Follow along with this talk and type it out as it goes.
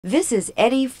This is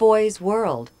Eddie Foy's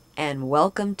world, and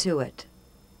welcome to it.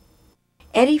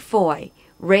 Eddie Foy,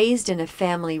 raised in a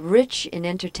family rich in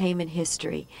entertainment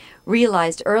history,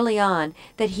 realized early on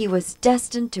that he was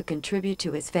destined to contribute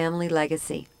to his family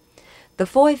legacy. The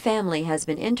Foy family has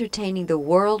been entertaining the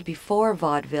world before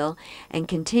vaudeville and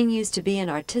continues to be an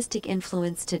artistic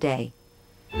influence today.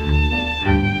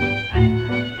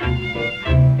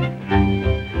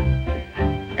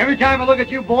 Every time I look at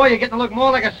you, boy, you're getting to look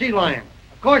more like a sea lion.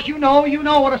 Of course, you know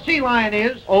what a sea lion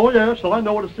is. Oh, yes, well, I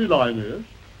know what a sea lion is.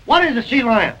 What is a sea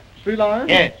lion? Sea lion?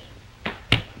 Yes.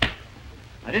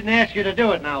 I didn't ask you to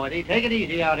do it now, Eddie. Take it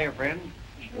easy out here, friend.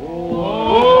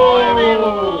 Oh,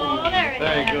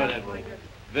 very good, Edward.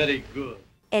 Very good.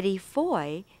 Eddie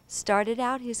Foy started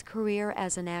out his career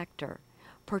as an actor,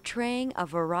 portraying a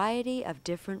variety of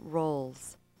different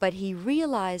roles. But he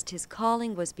realized his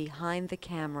calling was behind the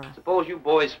camera. Suppose you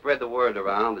boys spread the word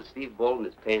around that Steve Bolton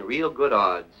is paying real good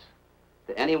odds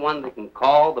to anyone that can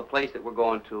call the place that we're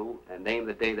going to and name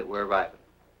the day that we're arriving.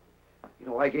 You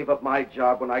know, I gave up my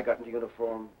job when I got into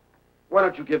uniform. Why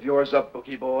don't you give yours up,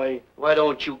 bookie boy? Why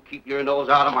don't you keep your nose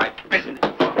out of my business?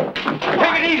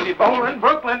 Take it easy, Bolton.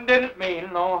 Brooklyn didn't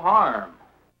mean no harm.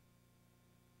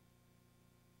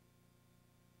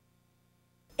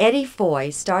 Eddie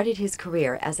Foy started his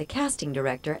career as a casting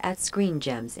director at Screen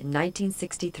Gems in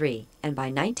 1963, and by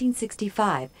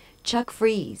 1965, Chuck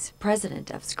Freeze,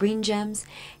 president of Screen Gems,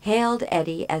 hailed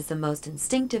Eddie as the most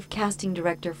instinctive casting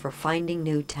director for finding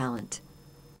new talent.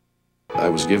 I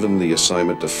was given the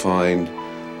assignment to find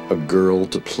a girl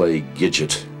to play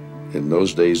Gidget. In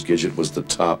those days, Gidget was the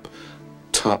top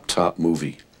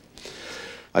movie.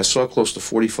 I saw close to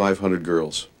 4,500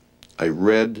 girls. I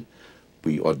read,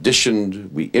 we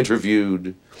auditioned, we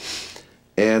interviewed,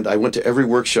 and I went to every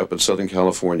workshop in Southern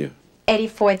California. Eddie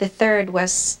Foy III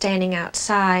was standing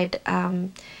outside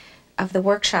of the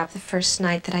workshop the first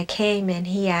night that I came, and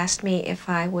he asked me if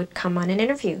I would come on an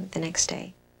interview the next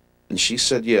day. And she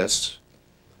said yes.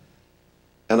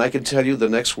 And I can tell you the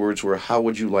next words were, "How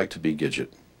would you like to be Gidget?"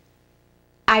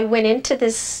 I went into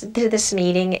this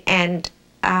meeting, and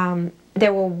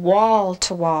there were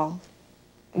wall-to-wall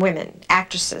women,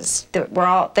 actresses,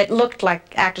 that looked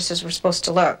like actresses were supposed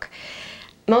to look.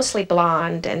 Mostly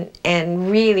blonde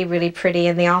and really, really pretty,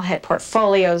 and they all had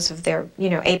portfolios of their,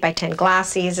 8x10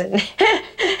 glasses, and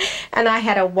and I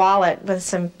had a wallet with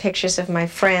some pictures of my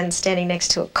friends standing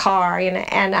next to a car,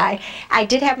 and I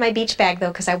did have my beach bag,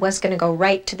 though, because I was going to go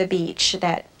right to the beach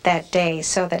that day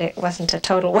so that it wasn't a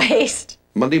total waste.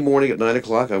 Monday morning at 9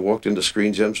 o'clock, I walked into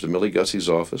Screen Gems to Millie Gussie's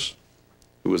office,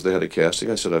 who was the head of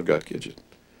casting. I said, "I've got Gidget."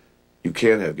 "You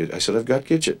can't have Gidget." I said, "I've got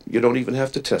Gidget. You don't even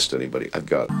have to test anybody. I've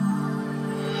got it."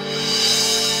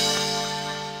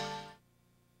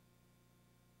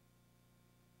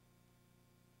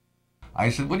 I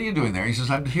said, "What are you doing there?" He says,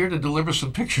 "I'm here to deliver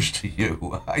some pictures to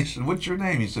you." I said, "What's your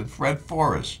name?" He said, "Fred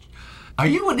Forrest." "Are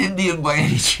you an Indian by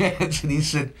any chance?" And he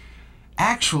said,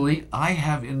 "Actually, I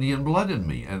have Indian blood in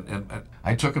me." And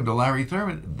I took him to Larry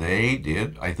Thurman. They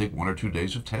did, I think, 1 or 2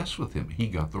 days of tests with him. He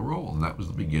got the role, and that was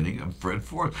the beginning of Fred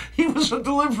Forrest. He was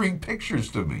delivering pictures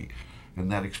to me.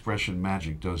 And that expression,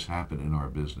 magic, does happen in our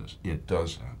business. It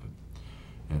does happen.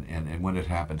 And when it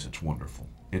happens, it's wonderful.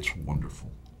 It's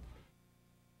wonderful.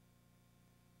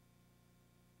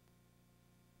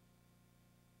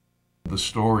 The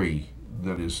story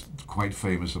that is quite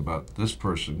famous about this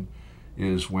person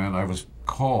is when I was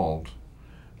called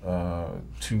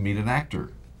to meet an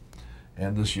actor.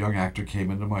 And this young actor came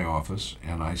into my office,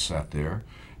 and I sat there,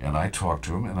 and I talked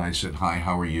to him, and I said, "Hi,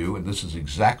 how are you?" And this is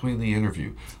exactly the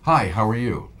interview. "Hi, how are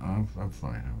you?" I'm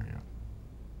fine, how are you?"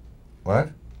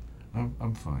 "What?"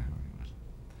 I'm fine, how are you?"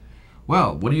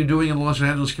 "Well, what are you doing in Los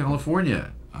Angeles,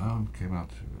 California?" Came out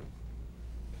to,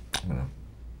 I'm going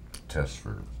to test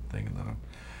for a thing, and then I'm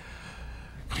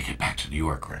going to get back to New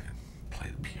York, right? Play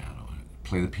the piano.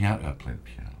 Play the piano? Play the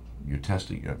piano. You're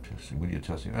testing? I'm testing. What are you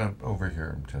testing? Over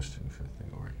here. I'm testing for a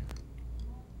thing over here.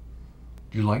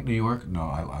 Do you like New York? No,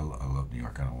 I love New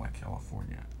York. I don't like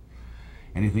California.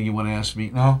 Anything you want to ask me?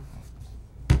 No?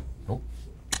 Nope.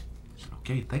 I said,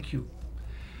 "Okay, thank you."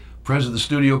 President of the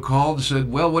studio called and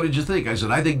said, "Well, what did you think?" I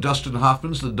said, "I think Dustin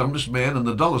Hoffman's the dumbest man and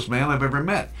the dullest man I've ever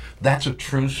met." That's a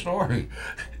true story.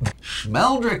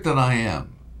 Schmeldrick that I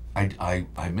am.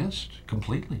 I missed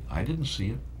completely. I didn't see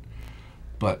it.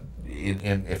 But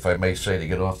if I may say, to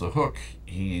get off the hook,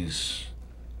 he's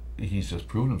just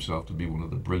proven himself to be one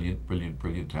of the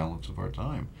brilliant talents of our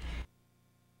time.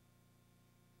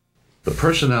 The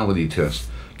personality test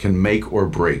can make or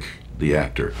break the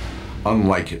actor,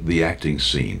 unlike the acting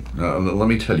scene. Let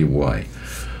me tell you why.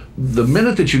 The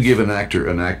minute that you give an actor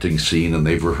an acting scene and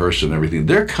they've rehearsed and everything,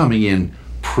 they're coming in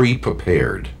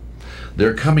pre-prepared.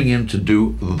 They're coming in to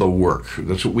do the work.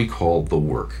 That's what we call the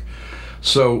work.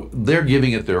 So they're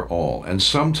giving it their all. And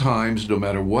sometimes, no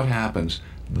matter what happens,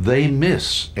 they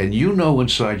miss. And you know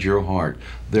inside your heart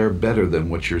they're better than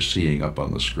what you're seeing up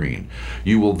on the screen.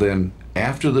 You will then,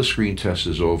 after the screen test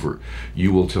is over,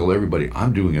 you will tell everybody,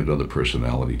 I'm doing another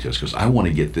personality test because I want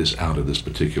to get this out of this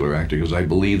particular actor because I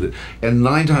believe that. And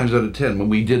 9 times out of 10, when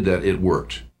we did that, it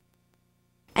worked.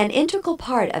 An integral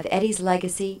part of Eddie's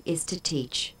legacy is to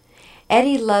teach.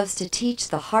 Eddie loves to teach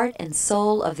the heart and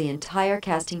soul of the entire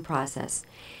casting process.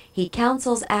 He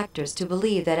counsels actors to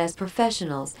believe that as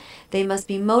professionals, they must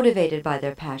be motivated by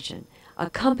their passion,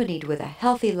 accompanied with a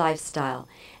healthy lifestyle,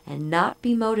 and not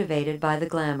be motivated by the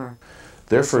glamour.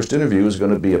 Their first interview is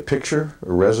going to be a picture,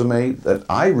 a resume that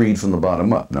I read from the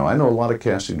bottom up. Now, I know a lot of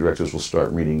casting directors will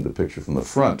start reading the picture from the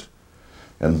front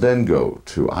and then go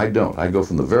to, I don't. I go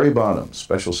from the very bottom,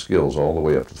 special skills, all the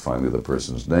way up to finally the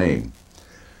person's name.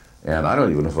 And I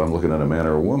don't even know if I'm looking at a man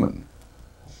or a woman.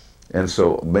 And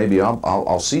so maybe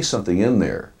I'll see something in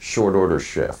there, short order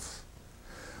chef.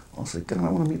 I'll say, God, I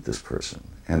want to meet this person.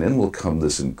 And in will come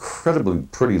this incredibly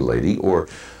pretty lady or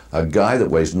a guy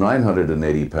that weighs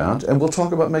 980 pounds, and we'll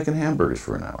talk about making hamburgers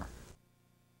for an hour.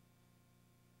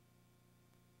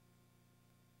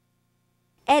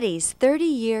 Eddie's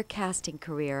 30-year casting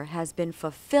career has been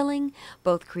fulfilling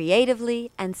both creatively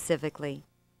and civically.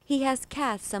 He has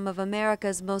cast some of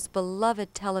America's most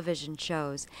beloved television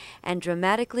shows and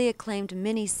dramatically acclaimed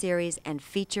miniseries and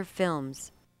feature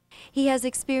films. He has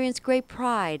experienced great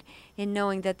pride in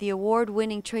knowing that the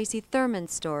award-winning Tracy Thurman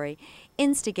story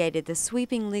instigated the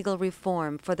sweeping legal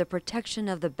reform for the protection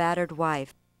of the battered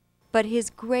wife. But his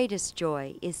greatest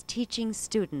joy is teaching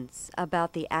students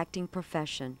about the acting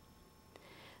profession.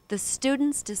 The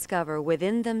students discover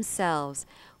within themselves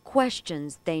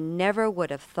questions they never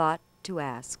would have thought to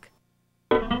ask.